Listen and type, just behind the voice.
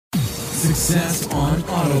Success on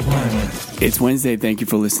Autopilot. It's Wednesday. Thank you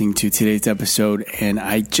for listening to today's episode. And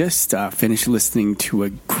I just finished listening to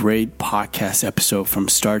a great podcast episode from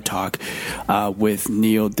Star Talk with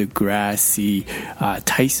Neil deGrasse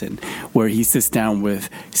Tyson, where he sits down with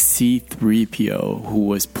C-3PO, who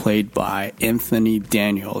was played by Anthony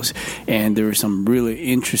Daniels. And there were some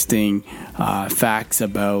really interesting facts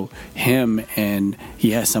about him, and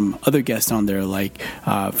he has some other guests on there, like,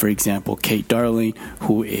 for example, Kate Darling,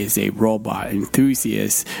 who is a robot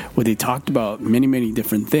enthusiast, where they talked about many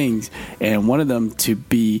different things, and one of them to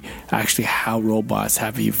be actually how robots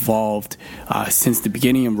have evolved since the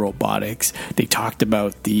beginning of robotics. They talked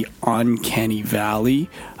about the uncanny valley,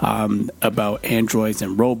 about androids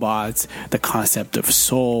and robots, the concept of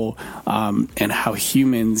soul, and how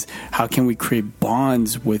humans, how can we create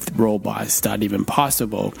bonds with robots? Is that even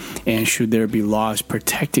possible? And should there be laws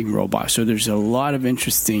protecting robots? So there's a lot of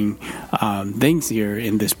interesting things here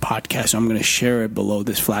in this podcast. So I'm going to share it below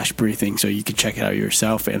this flash briefing so you can check it out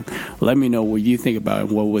yourself and let me know what you think about it,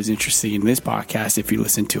 what was interesting in this podcast if you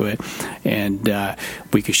listen to it, and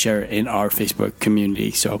we could share it in our Facebook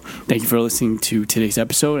community. So thank you for listening to today's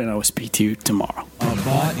episode, and I will speak to you tomorrow.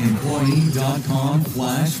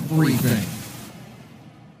 AboutEmployee.com/briefing.